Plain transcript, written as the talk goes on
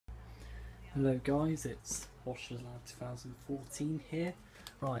Hello guys, it's Bosch Classixx 2014 here.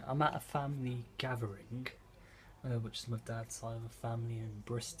 Right, I'm at a family gathering, which is my dad's side of the family in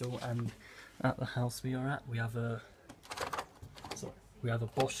Bristol, and at the house we are at, we have a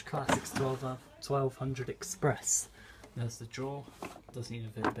Bosch Classixx 1200 Express. There's the drawer. Does need a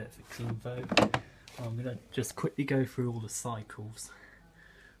bit of a clean vote. I'm gonna just quickly go through all the cycles.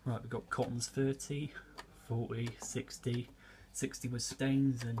 Right, we've got cottons 30, 40, 60. 60 with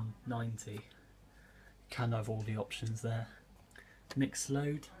stains and 90. Can have all the options there. Mixed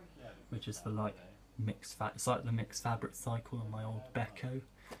load, which is for like it's like the mixed fabric cycle on my old Beko.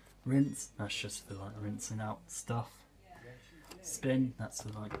 Rinse, that's just for like rinsing out stuff. Spin, that's for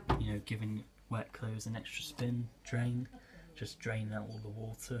like, you know, giving wet clothes an extra spin. Drain, just drain out all the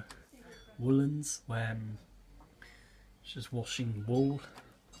water. Woolens, where it's just washing wool.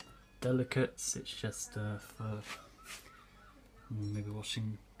 Delicates, it's just for maybe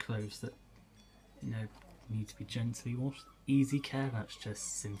washing clothes that, you know, need to be gently washed. Easy care, that's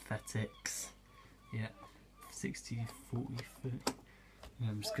just synthetics. Yeah, 60, 40, 30. Yeah,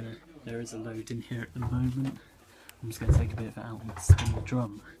 I'm just gonna, there is a load in here at the moment. I'm just gonna take a bit of it out and spin the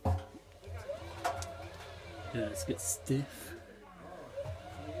drum. Yeah, it's a bit stiff.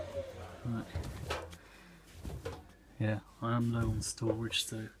 Right. Yeah, I am low on storage,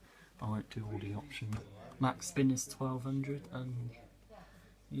 so I won't do all the options. Max spin is 1200, and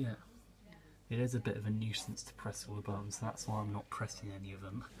yeah, it is a bit of a nuisance to press all the buttons. So that's why I'm not pressing any of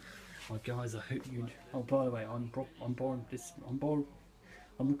them. Well, guys, I hope you. Oh, by the way, I'm recording this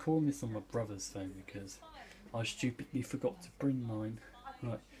on my brother's phone because I stupidly forgot to bring mine.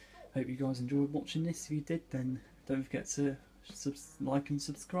 Right, hope you guys enjoyed watching this. If you did, then don't forget to like and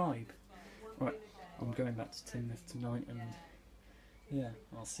subscribe. Right, I'm going back to Tinmouth tonight, and yeah,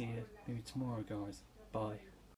 I'll see you maybe tomorrow, guys. Bye.